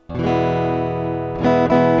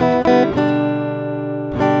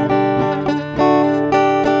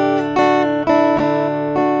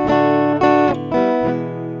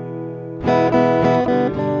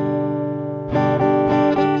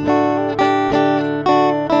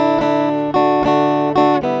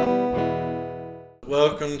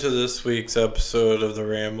welcome to this week's episode of the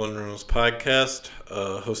Ramblin' Reynolds podcast,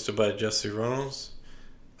 hosted by Jesse Reynolds.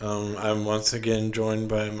 I'm once again joined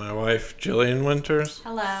by my wife, Jillian Winters.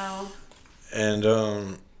 Hello. And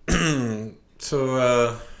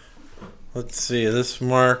let's see, this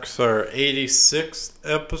marks our 86th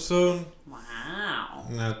episode. Wow.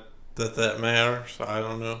 Not that matters, I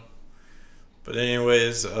don't know. But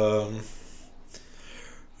anyways,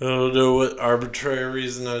 I don't know what arbitrary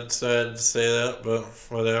reason I decided to say that, but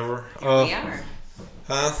whatever. Here we are.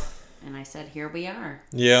 Huh? And I said, here we are.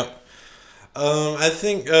 Yeah. I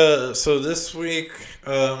think, so this week,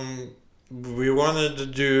 we wanted to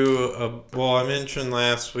do I mentioned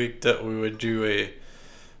last week that we would do a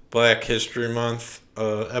Black History Month,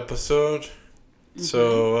 episode. Mm-hmm.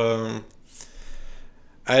 So,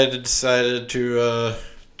 I had decided to,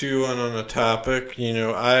 do one on a topic. You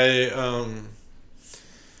know, I,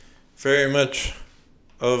 very much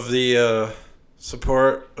of the,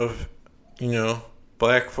 support of,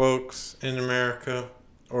 black folks in America,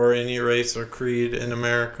 or any race or creed in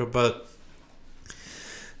America, but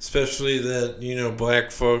especially that, black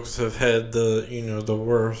folks have had the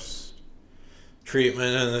worst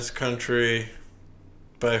treatment in this country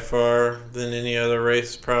by far than any other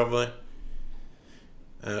race, probably.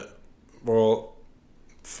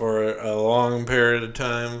 For a long period of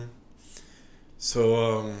time.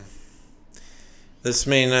 So, this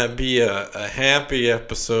may not be a happy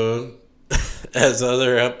episode as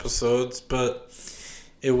other episodes, but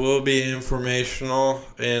it will be informational,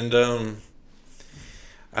 and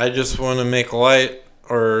I just want to make light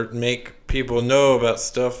or make people know about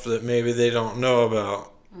stuff that maybe they don't know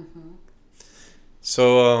about. Mm-hmm.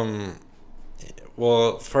 So,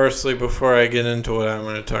 firstly, before I get into what I'm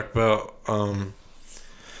going to talk about,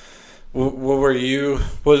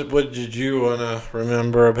 what did you want to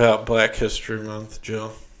remember about Black History Month,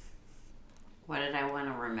 Jill? What did I want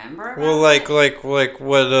to remember about Well, like what,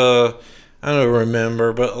 I don't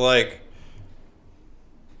remember, but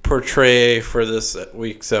portray for this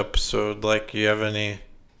week's episode. Like, you have any?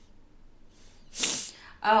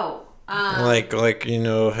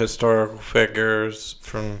 Historical figures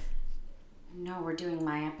from. No, we're doing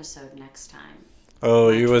my episode next time.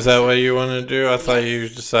 Oh, was that what you wanted to do? I thought you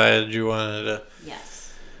decided you wanted to.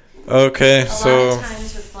 Yes. Okay, A lot of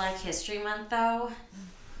times with Black History Month, though,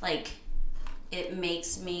 it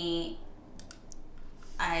makes me.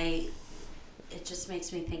 It just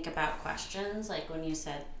makes me think about questions, like when you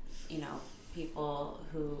said,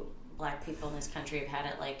 black people in this country have had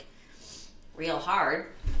it, real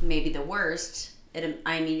hard, maybe the worst.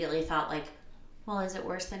 I immediately thought, well, is it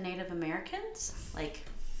worse than Native Americans?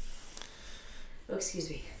 Excuse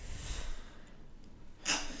me.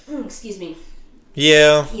 Excuse me.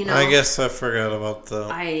 Yeah, I guess I forgot about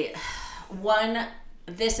that.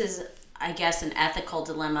 This is, I guess, an ethical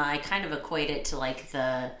dilemma. I kind of equate it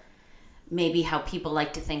to, maybe how people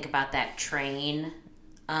like to think about that train,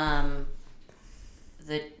 the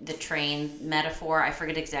train metaphor. I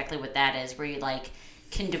forget exactly what that is, where you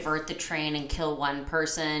can divert the train and kill one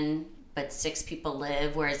person, but 6 people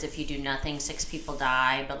live. Whereas if you do nothing, 6 people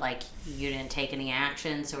die, but you didn't take any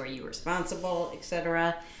action, so are you responsible,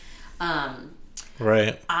 etc.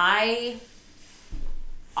 Right. I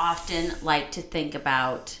often like to think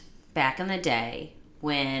about back in the day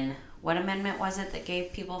when. What amendment was it that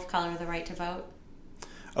gave people of color the right to vote?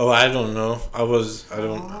 Oh, I don't know. I'm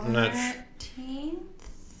not sure. 13th?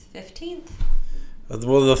 15th?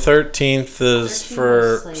 Well, the 13th is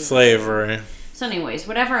for slavery. So anyways,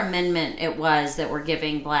 whatever amendment it was that were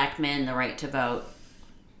giving black men the right to vote,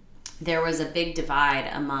 there was a big divide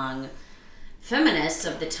among feminists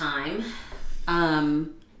of the time.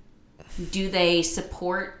 Do they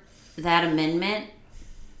support that amendment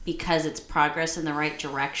because it's progress in the right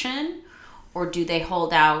direction, or do they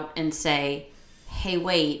hold out and say, hey,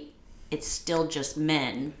 wait, it's still just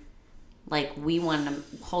men? We want to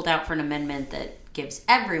hold out for an amendment that gives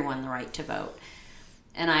everyone the right to vote.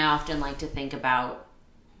 And I often like to think about,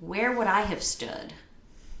 where would I have stood?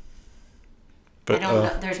 But I don't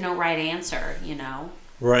know. There's no right answer,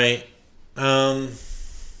 Right.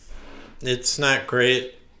 It's not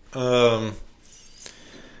great. And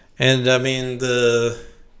I mean,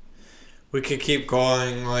 we could keep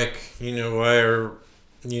going, why are,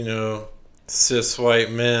 cis white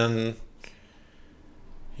men,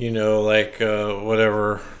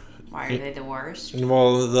 whatever. Why are they the worst?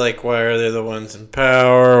 Well, why are they the ones in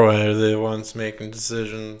power? Why are they the ones making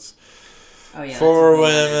decisions for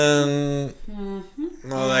women?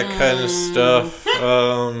 Mm-hmm. All that kind of stuff.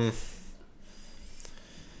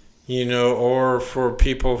 Or for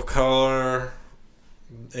people of color,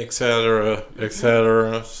 etc.,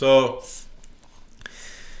 etc. So,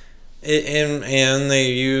 And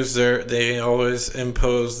they always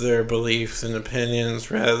impose their beliefs and opinions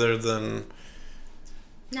rather than.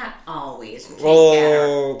 Not always.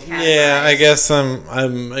 Well, yeah, I guess I'm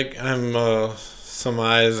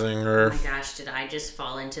surmising or. Oh my gosh, did I just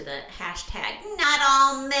fall into the hashtag not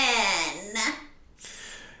all men?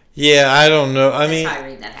 Yeah, I don't know. That's how I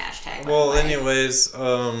read that hashtag. Well, anyways,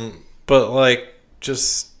 but like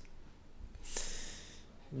just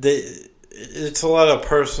it's a lot of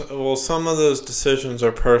personal. Well, some of those decisions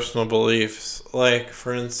are personal beliefs. Like,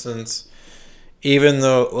 for instance, even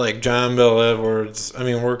though like John Bel Edwards, I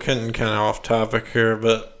mean, we're getting kind of off topic here,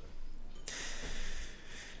 but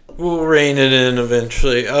we'll rein it in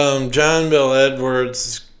eventually. John Bel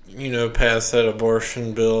Edwards, passed that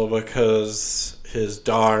abortion bill because his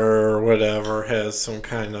daughter or whatever has some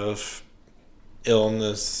kind of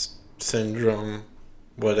illness, syndrome,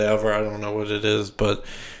 whatever. I don't know what it is, but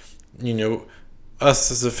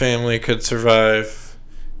us as a family could survive,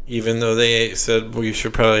 even though they said we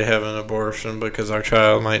should probably have an abortion because our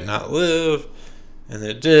child might not live, and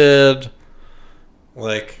it did.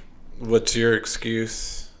 Like, what's your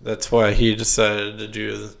excuse? That's why he decided to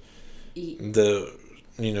do the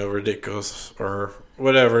ridiculous or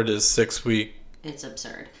whatever it is, 6-week. It's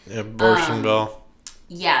absurd. Abortion bill.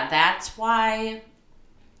 Yeah, that's why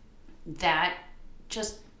that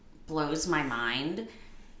just blows my mind,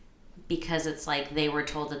 because it's like they were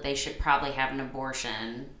told that they should probably have an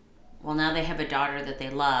abortion. Well, now they have a daughter that they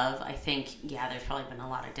love. I think, there's probably been a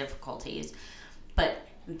lot of difficulties. But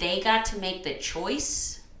they got to make the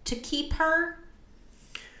choice to keep her.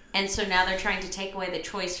 And so now they're trying to take away the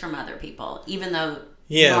choice from other people, even though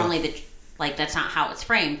normally that's not how it's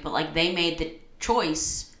framed, but like they made the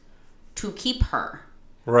choice to keep her.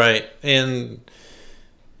 Right. And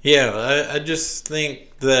I just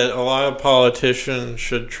think that a lot of politicians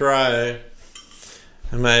should try,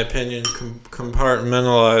 in my opinion,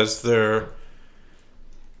 compartmentalize their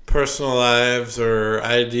personal lives or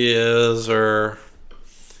ideas or.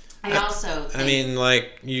 I also think,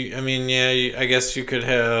 I guess you could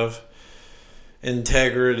have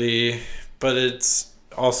integrity, but it's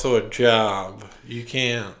also a job. You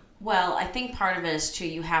can't. Well, I think part of it is too,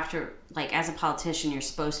 you have to, like, as a politician, you're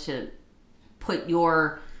supposed to put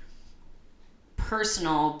your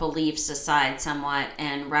personal beliefs aside somewhat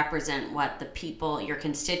and represent what the people, your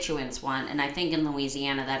constituents, want. And I think in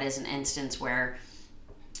Louisiana, that is an instance where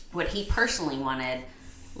what he personally wanted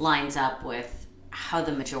lines up with how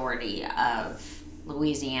the majority of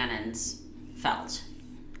Louisianans felt.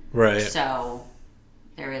 Right. So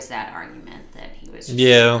there is that argument that he was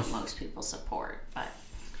what most people support. But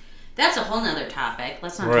that's a whole nother topic.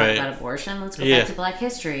 Let's not talk about abortion. Let's go back to Black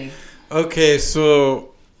history. Okay,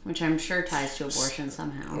 so... Which I'm sure ties to abortion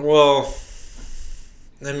somehow. Well,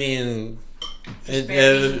 I mean...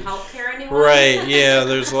 healthcare anyone? Right, yeah,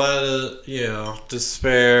 there's a lot of,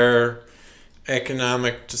 despair...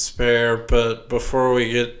 economic despair, but before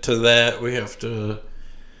we get to that, we have to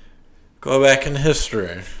go back in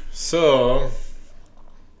history. So,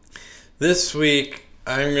 this week,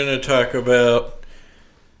 I'm going to talk about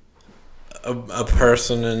a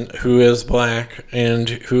person who is black and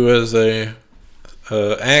who is a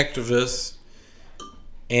activist,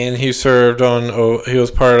 and he served he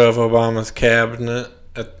was part of Obama's cabinet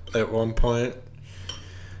at one point.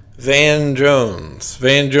 Van Jones.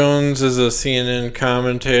 Van Jones is a CNN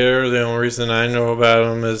commentator. The only reason I know about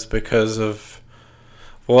him is because of...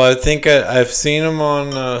 Well, I think I've seen him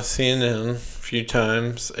on CNN a few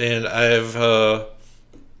times, and I've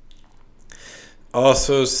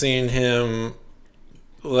also seen him...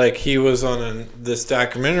 Like, he was on this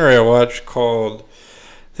documentary I watched called...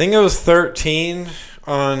 I think it was 13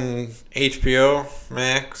 on HBO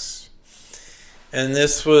Max. And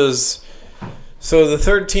this was... So the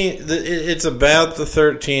 13th, it's about the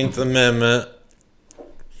 13th Amendment,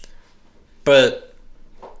 but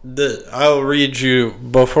I'll read you,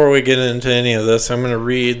 before we get into any of this, I'm going to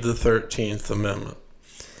read the 13th Amendment.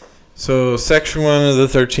 So Section 1 of the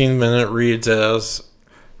 13th Amendment reads as,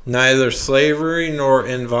 neither slavery nor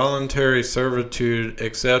involuntary servitude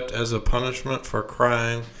except as a punishment for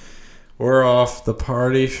crime whereof the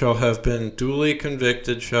party shall have been duly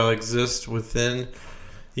convicted shall exist within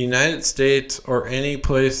the United States or any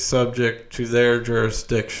place subject to their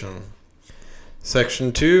jurisdiction.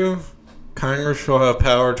 Section 2, Congress shall have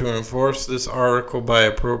power to enforce this article by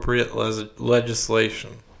appropriate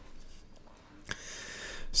legislation.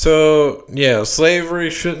 So, slavery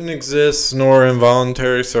shouldn't exist, nor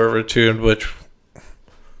involuntary servitude, which,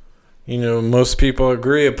 most people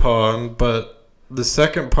agree upon, but the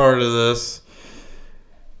second part of this,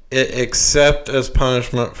 except as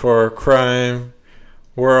punishment for a crime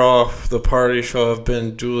whereof the party shall have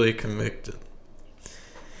been duly convicted.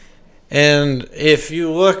 And if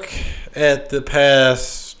you look at the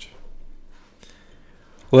past,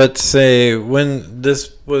 let's say when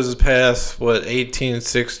this was passed,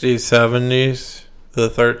 1860s, 70s, the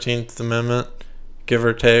 13th Amendment, give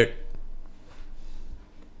or take?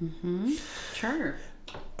 Mm-hmm. Sure.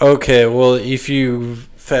 Okay, well, if you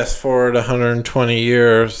fast forward 120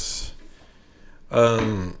 years,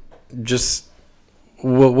 just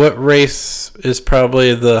what race is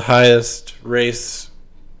probably the highest race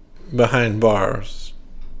behind bars?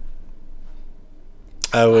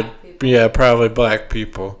 Probably black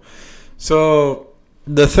people. So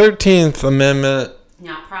the 13th Amendment,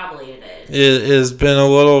 not probably it is, has been a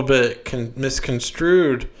little bit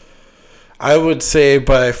misconstrued, I would say,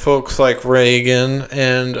 by folks like Reagan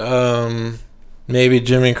and maybe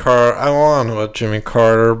Jimmy Carter. I don't know about Jimmy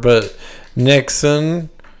Carter, but Nixon,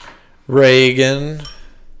 Reagan,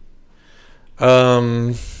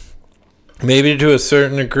 maybe to a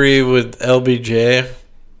certain degree with LBJ.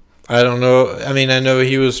 I don't know. I mean, I know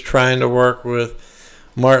he was trying to work with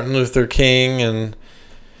Martin Luther King and,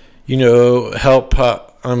 help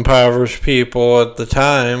impoverished people at the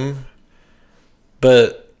time.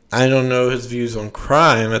 But I don't know his views on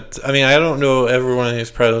crime. I don't know every one of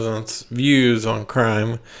these presidents' views on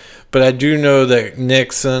crime. But I do know that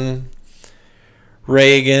Nixon,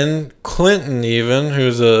 Reagan, Clinton even,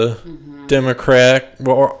 who's a Democrat,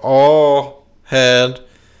 all had,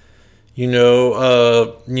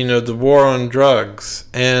 the war on drugs.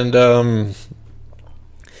 And,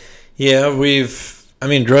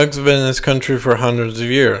 drugs have been in this country for hundreds of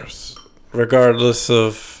years, regardless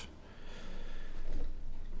of,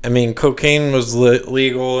 cocaine was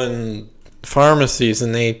legal in pharmacies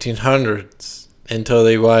in the 1800s until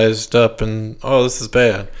they wised up and, this is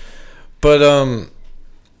bad. But,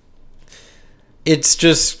 it's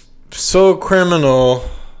just so criminal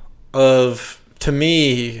to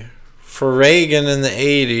me, for Reagan in the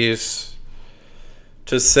 80s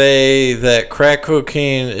to say that crack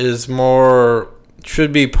cocaine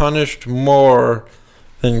should be punished more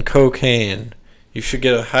than cocaine. You should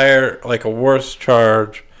get a worse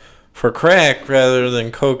charge for crack rather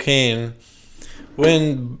than cocaine.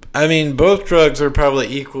 When, both drugs are probably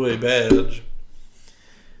equally bad.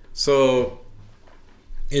 So,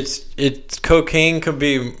 it's cocaine could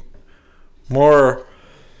be more,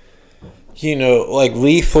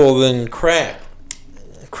 lethal than crack.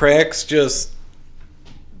 Crack's just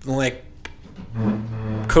like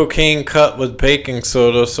cocaine cut with baking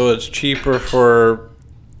soda, so it's cheaper for,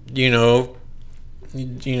 people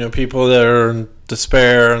that are in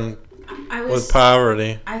despair and with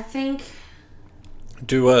poverty. I think...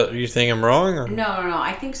 Do what? You think I'm wrong? Or? No.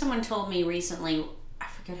 I think someone told me recently, I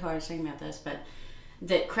forget who I was talking about this, but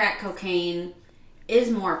that crack cocaine is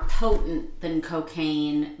more potent than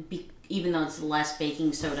cocaine, even though it's less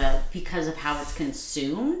baking soda, because of how it's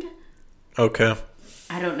consumed. Okay.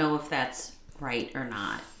 I don't know if that's right or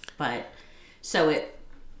not, but so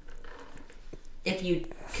if you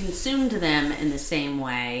consumed them in the same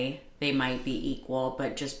way, they might be equal,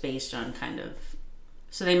 but just based on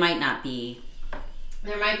so they might not be.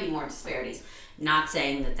 There might be more disparities. Not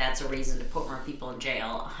saying that that's a reason to put more people in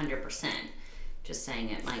jail, 100%. Just saying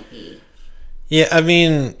it might be. Yeah,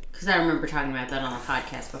 because I remember talking about that on the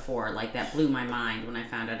podcast before. That blew my mind when I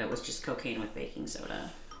found out it was just cocaine with baking soda.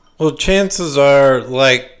 Well, chances are,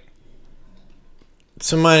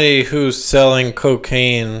 somebody who's selling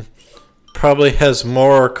cocaine probably has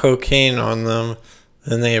more cocaine on them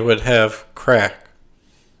than they would have crack.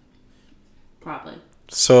 Probably.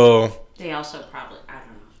 So... They also probably, I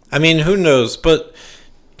don't know. Who knows? But,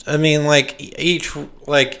 each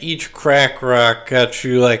crack rock got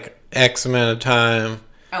you, X amount of time.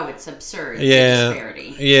 Oh, it's absurd. Yeah. The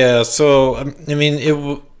disparity. Yeah, so,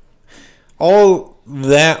 all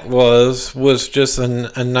that was just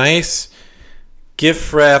a nice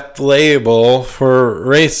gift-wrapped label for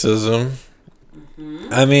racism.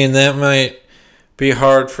 Mm-hmm. That might be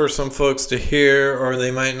hard for some folks to hear, or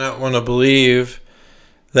they might not want to believe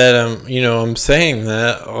that I'm saying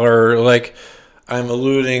that, or I'm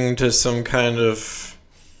alluding to some kind of,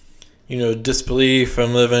 disbelief.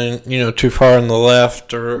 I'm living, too far on the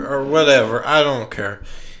left or whatever. I don't care.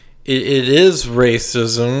 It is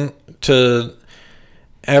racism to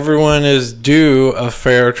everyone is due a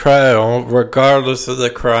fair trial, regardless of the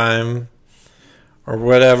crime or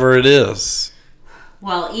whatever it is.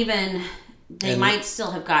 Well, even they might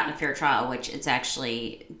still have gotten a fair trial, which it's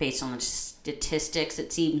actually based on the statistics.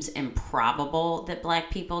 It seems improbable that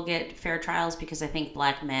black people get fair trials, because I think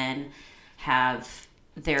black men have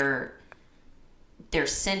their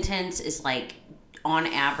sentence is on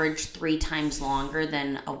average 3 times longer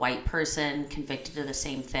than a white person convicted of the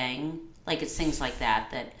same thing. Like, it's things like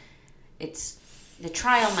that it's the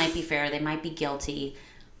trial might be fair, they might be guilty,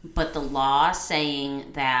 but the law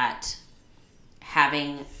saying that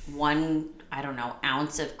having 1, I don't know,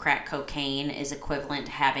 ounce of crack cocaine is equivalent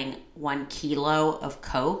to having 1 kilo of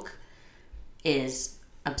coke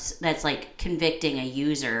that's like convicting a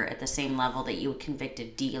user at the same level that you would convict a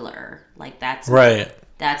dealer. Like, that's right.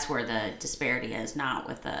 That's where the disparity is, not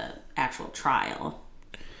with the actual trial.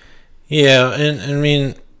 Yeah, and I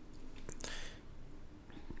mean,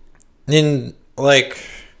 like,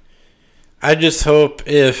 I just hope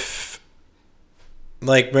if,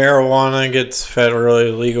 like, marijuana gets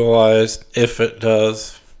federally legalized, if it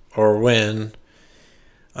does, or when,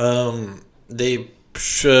 they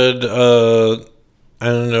should, I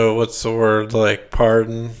don't know, what's the word, like,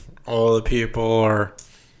 pardon all the people, or,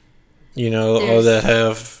 all that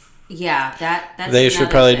have... Yeah, that's they should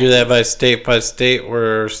probably do that by state,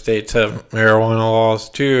 where states have marijuana laws,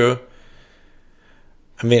 too.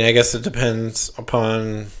 I mean, I guess it depends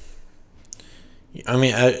upon... I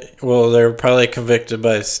mean, they're probably convicted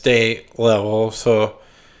by state level, so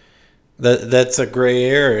that's a gray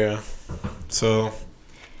area. So...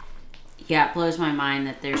 Yeah, it blows my mind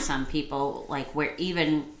that there's some people, like, where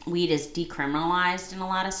even weed is decriminalized in a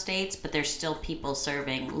lot of states, but there's still people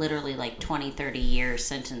serving literally like 20, 30-year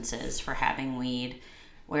sentences for having weed,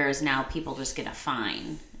 whereas now people just get a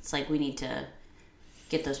fine. It's like, we need to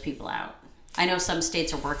get those people out. I know some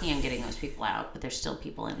states are working on getting those people out, but there's still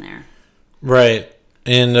people in there. Right.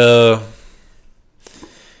 And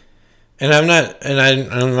I'm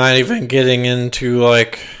not even getting into,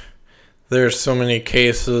 like, there's so many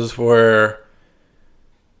cases where,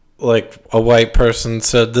 like, a white person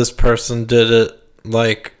said this person did it,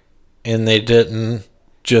 like, and they didn't,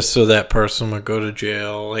 just so that person would go to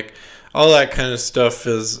jail. Like, all that kind of stuff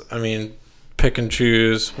is, I mean, pick and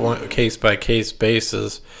choose, one case-by-case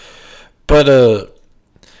basis. But a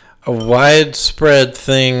widespread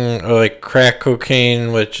thing, like crack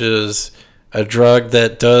cocaine, which is a drug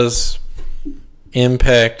that does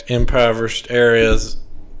impact impoverished areas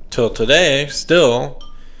till today, still,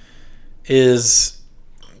 is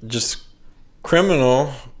just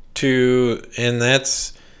criminal and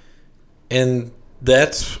that's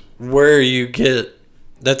where you get,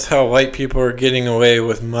 that's how white people are getting away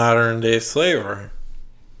with modern day slavery.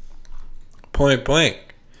 Point blank.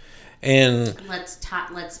 And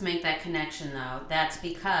let's make that connection, though. That's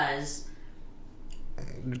because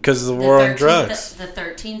of the war on drugs. The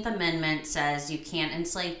 13th Amendment says you can't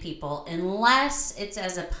enslave people unless it's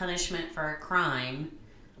as a punishment for a crime.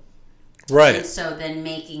 Right. And so then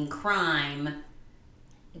making crime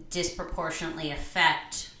disproportionately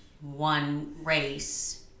affect one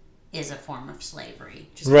race is a form of slavery.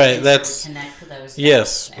 Right. That's connect those.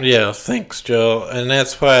 Yes. Yeah. Thanks, Joe. And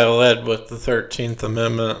that's why I led with the 13th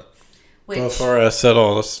Amendment. Before I said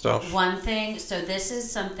all this stuff. One thing, so this is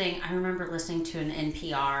something, I remember listening to an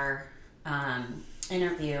NPR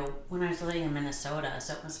interview when I was living in Minnesota,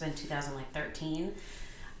 so it must have been 2013,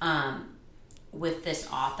 with this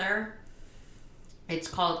author. It's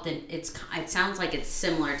called, it sounds like it's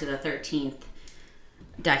similar to the 13th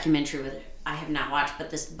documentary I have not watched, but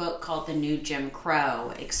this book called The New Jim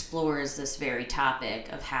Crow explores this very topic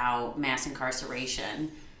of how mass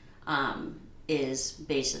incarceration is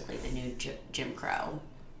basically the new Jim Crow,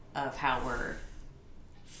 of how we're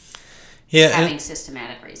having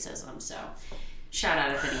systematic racism. So shout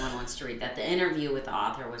out if anyone wants to read that. The interview with the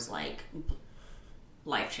author was like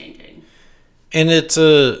life-changing. And it's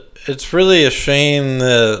really a shame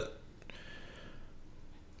that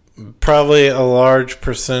probably a large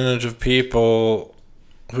percentage of people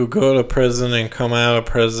who go to prison and come out of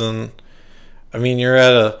prison, I mean, you're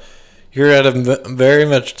at a very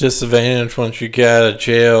much disadvantage once you get out of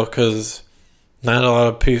jail, because not a lot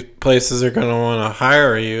of places are going to want to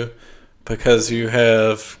hire you because you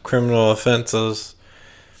have criminal offenses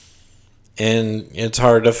and it's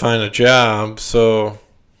hard to find a job. So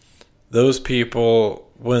those people,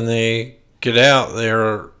 when they get out,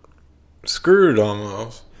 they're screwed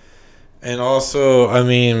almost. And also, I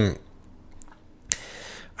mean,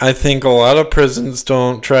 I think a lot of prisons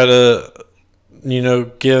don't try to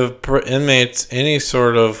give inmates any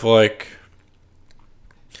sort of, like,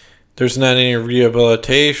 there's not any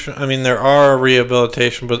rehabilitation. I mean, there are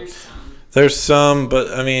rehabilitation, but there's some,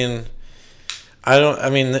 but I mean,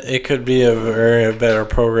 it could be a very better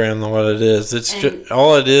program than what it is. It's just,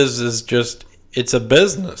 all it is just, it's a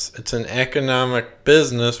business. It's an economic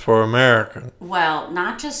business for America. Well,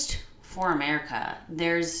 not just for America.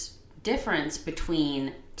 There's difference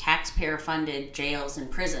between taxpayer-funded jails and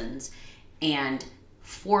prisons and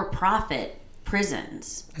for-profit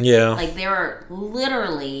prisons. Yeah. Like, there are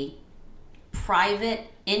literally private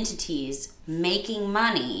entities making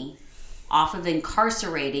money off of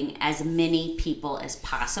incarcerating as many people as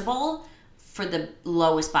possible for the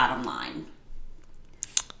lowest bottom line.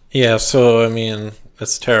 Yeah, so, I mean,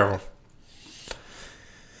 it's terrible.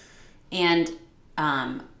 And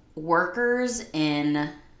workers in,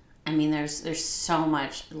 I mean, there's so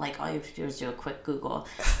much, like, all you have to do is do a quick Google.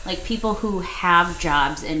 Like, people who have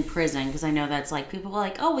jobs in prison, because I know that's like, people are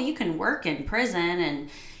like, oh, well, you can work in prison and,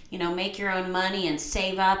 you know, make your own money and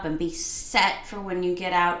save up and be set for when you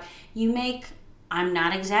get out. You make, I'm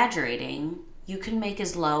not exaggerating, you can make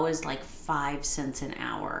as low as like 5 cents an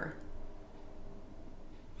hour.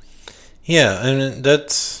 Yeah, I mean,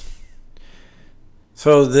 that's...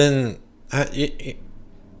 So then, I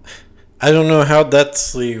don't know how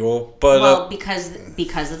that's legal, but... Well, because of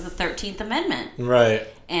the 13th Amendment. Right.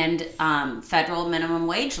 And federal minimum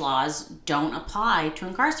wage laws don't apply to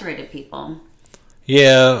incarcerated people.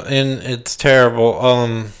 Yeah, and it's terrible.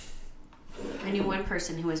 I knew one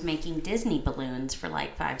person who was making Disney balloons for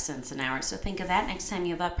like 5 cents an hour. So think of that next time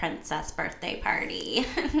you have a princess birthday party.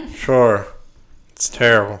 Sure. It's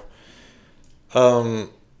terrible.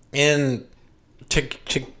 And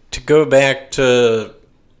to go back to...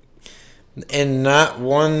 And not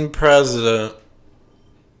one president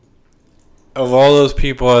of all those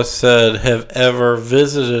people I said have ever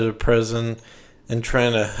visited a prison and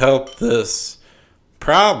trying to help this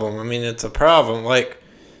problem. I mean, it's a problem. Like,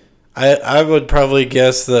 I would probably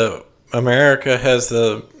guess that America has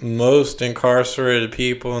the most incarcerated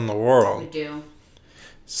people in the world. We do.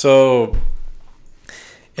 So,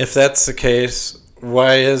 if that's the case,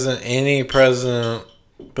 why isn't any president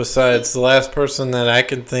besides the last person that I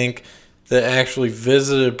can think that actually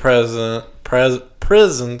visited prisons,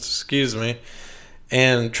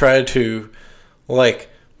 and tried to, like,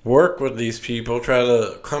 work with these people, try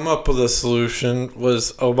to come up with a solution,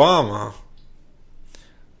 was Obama.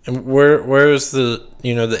 And where's the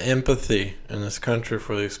empathy in this country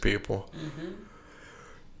for these people? Mm-hmm.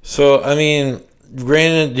 So, I mean,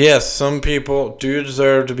 granted, yes, some people do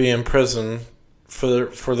deserve to be in prison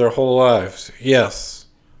for their whole lives. Yes.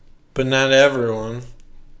 But not everyone.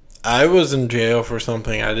 I was in jail for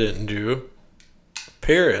something I didn't do.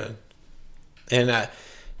 Period. And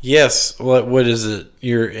yes, what is it?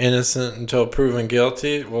 You're innocent until proven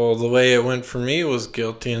guilty? Well, the way it went for me was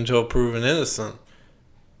guilty until proven innocent.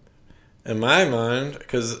 In my mind,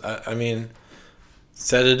 because, I mean,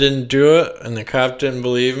 said I didn't do it, and the cop didn't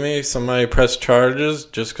believe me. Somebody pressed charges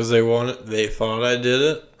just because they thought I did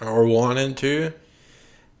it, or wanted to.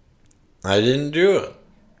 I didn't do it.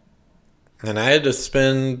 And I had to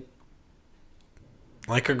spend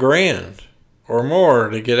like $1,000 or more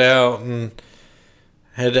to get out, and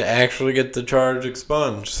had to actually get the charge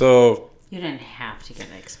expunged. So you didn't have to get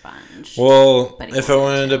it expunged. Well, if I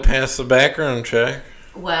wanted to pass the background check.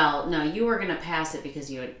 Well, no, you were going to pass it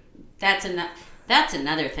because you would. That's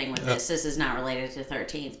another thing with this. This is not related to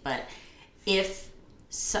 13th, but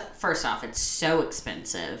first off, it's so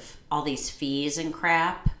expensive, all these fees and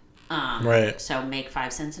crap. Right. So make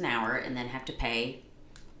 5 cents an hour and then have to pay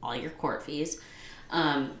all your court fees.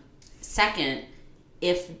 Second,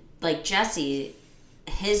 if, like, Jesse,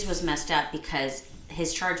 his was messed up because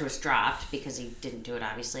his charge was dropped because he didn't do it,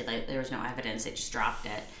 obviously. Like, there was no evidence. They just dropped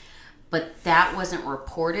it. But that wasn't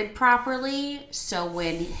reported properly. So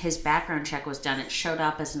when his background check was done, it showed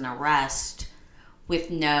up as an arrest with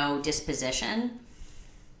no disposition.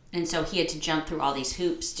 And so he had to jump through all these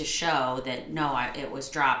hoops to show that, no, it was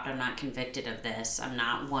dropped. I'm not convicted of this. I'm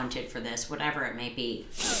not wanted for this, whatever it may be.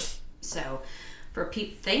 So for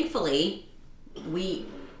people, thankfully, we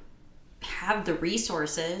have the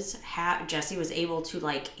resources. Jesse was able to,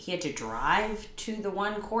 like, he had to drive to the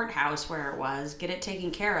one courthouse where it was, get it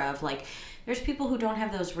taken care of. Like, there's people who don't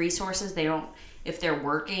have those resources. They don't, if they're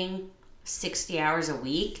working 60 hours a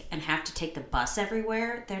week and have to take the bus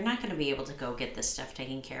everywhere, they're not going to be able to go get this stuff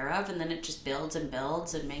taken care of, and then it just builds and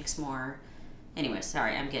builds and makes more. Anyway,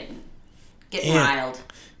 sorry, I'm getting riled.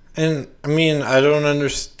 And I mean, I don't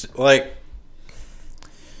understand. Like,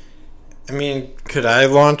 I mean, could I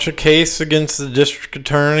launch a case against the district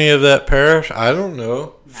attorney of that parish? I don't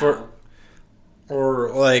know. No.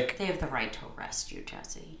 Or like, they have the right to arrest you,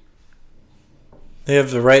 Jesse. They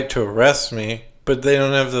have the right to arrest me, but they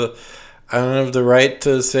don't have the. I don't have the right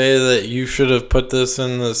to say that you should have put this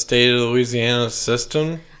in the state of Louisiana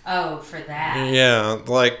system. Oh, for that. Yeah,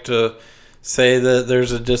 like to say that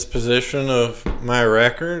there's a disposition of my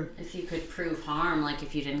record. If you could prove harm, like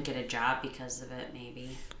if you didn't get a job because of it,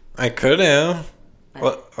 maybe. I could have. But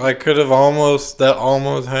Well, I could have almost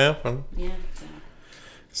happened. yeah.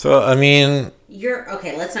 So, I mean, You're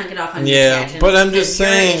okay. Let's not get off on your yeah, tangents, but I'm because just your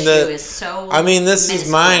saying issue that, is so I mean, this is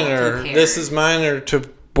minuscule minor. compared. This is minor to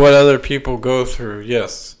what other people go through,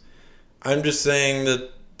 yes. I'm just saying that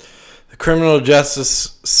the criminal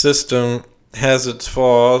justice system has its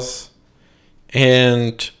flaws,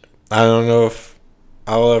 and I don't know if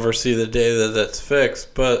I'll ever see the day that that's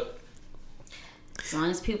fixed, but as long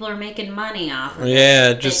as people are making money off of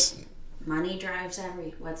yeah, it. just... Money drives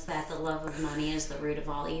what's that? The love of money is the root of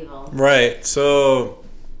all evil. Right. So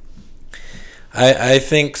I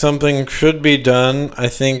think something should be done. I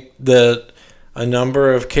think that a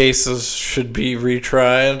number of cases should be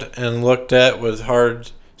retried and looked at with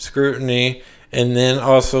hard scrutiny, and then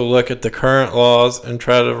also look at the current laws and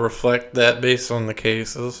try to reflect that based on the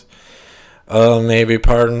cases. Maybe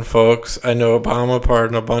pardon folks. I know Obama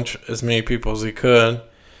pardoned as many people as he could.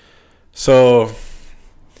 So...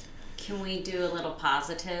 Can we do a little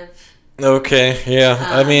positive? Okay, yeah.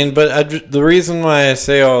 I mean, but the reason why I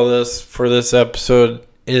say all this for this episode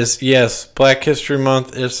is, yes, Black History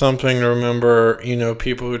Month is something to remember,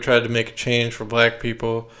 people who tried to make a change for black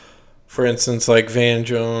people. For instance, like Van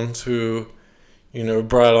Jones, who,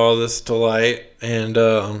 brought all this to light, and,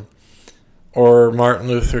 or Martin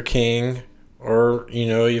Luther King, or,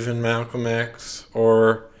 even Malcolm X,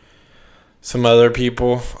 or some other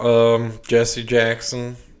people, Jesse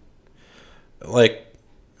Jackson.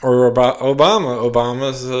 Or Obama.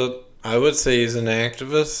 Obama's I would say he's an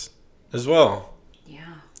activist as well.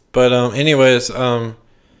 Yeah. But anyways,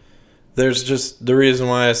 there's just the reason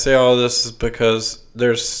why I say all this is because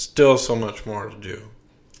there's still so much more to do.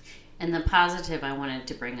 And the positive I wanted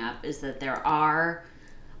to bring up is that there are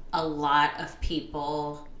a lot of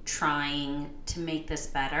people trying to make this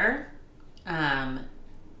better. I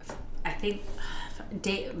think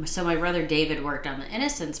so. My brother David worked on the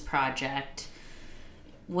Innocence Project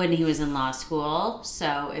when he was in law school.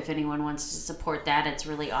 So if anyone wants to support that, it's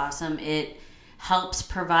really awesome. It helps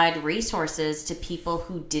provide resources to people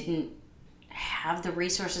who didn't have the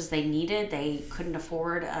resources they needed. They couldn't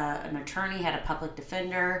afford an attorney, had a public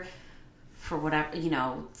defender for whatever,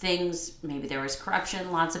 things. Maybe there was corruption,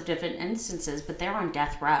 lots of different instances, but they're on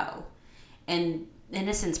death row. And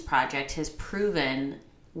Innocence Project has proven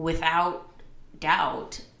without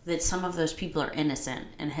doubt that some of those people are innocent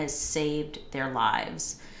and has saved their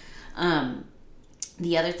lives.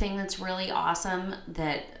 The other thing that's really awesome,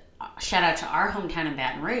 that shout out to our hometown in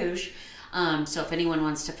Baton Rouge. So if anyone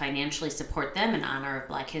wants to financially support them in honor of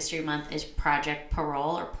Black History Month, is Project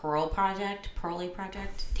Parole or Parole Project.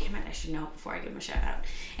 Damn it, I should know before I give them a shout out.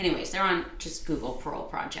 Anyways, they're on, just Google Parole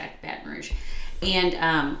Project Baton Rouge.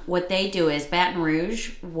 And what they do is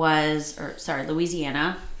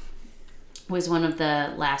Louisiana was one of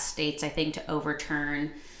the last states, I think, to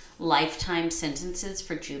overturn lifetime sentences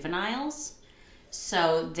for juveniles.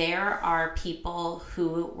 So there are people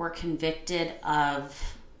who were convicted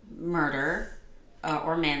of murder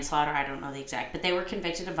or manslaughter, I don't know the exact, but they were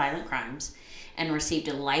convicted of violent crimes and received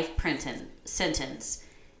a life sentence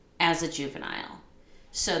as a juvenile.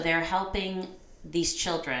 So they're helping these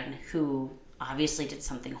children who obviously did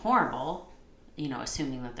something horrible,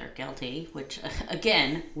 assuming that they're guilty, which,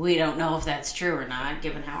 again, we don't know if that's true or not,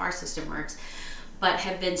 given how our system works, but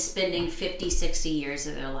have been spending 50, 60 years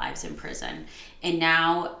of their lives in prison. And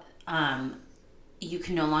now you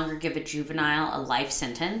can no longer give a juvenile a life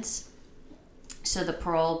sentence. So the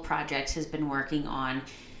Parole Project has been working on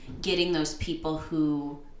getting those people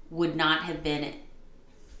who would not have been,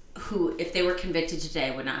 who, if they were convicted today,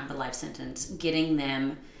 would not have a life sentence, getting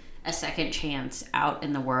them a second chance out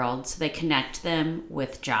in the world. So they connect them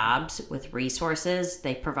with jobs, with resources.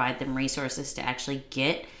 They provide them resources to actually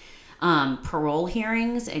get parole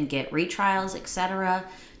hearings and get retrials, etc.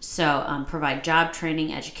 So provide job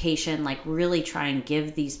training, education, really try and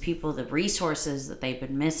give these people the resources that they've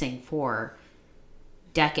been missing for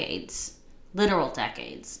decades, literal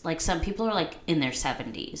decades. Some people are in their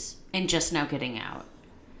 70s and just now getting out.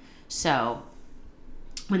 So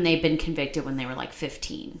when they've been convicted when they were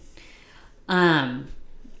 15.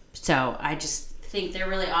 So I just think they're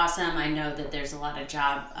really awesome. I know that there's a lot of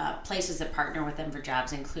places that partner with them for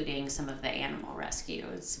jobs, including some of the animal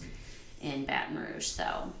rescues in Baton Rouge.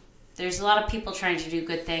 So there's a lot of people trying to do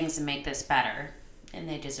good things and make this better, and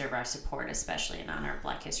they deserve our support, especially in honor of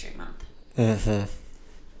Black History Month. Mm-hmm.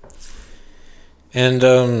 And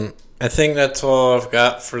I think that's all I've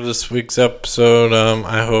got for this week's episode.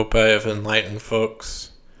 I hope I have enlightened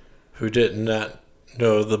folks who did not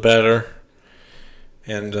know the better.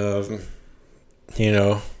 And,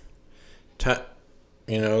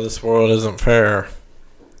 this world isn't fair.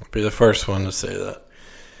 I'll be the first one to say that.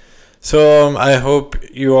 So I hope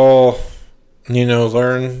you all,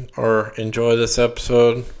 learn or enjoy this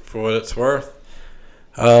episode for what it's worth.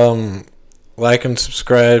 Like and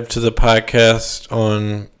subscribe to the podcast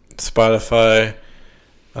on Spotify,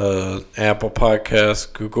 Apple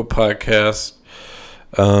Podcasts, Google Podcasts.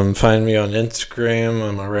 Find me on Instagram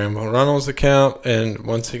on my Rambo Runnels account. And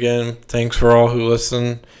once again, thanks for all who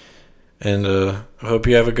listen. And I hope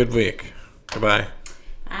you have a good week. Goodbye.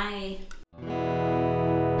 Bye.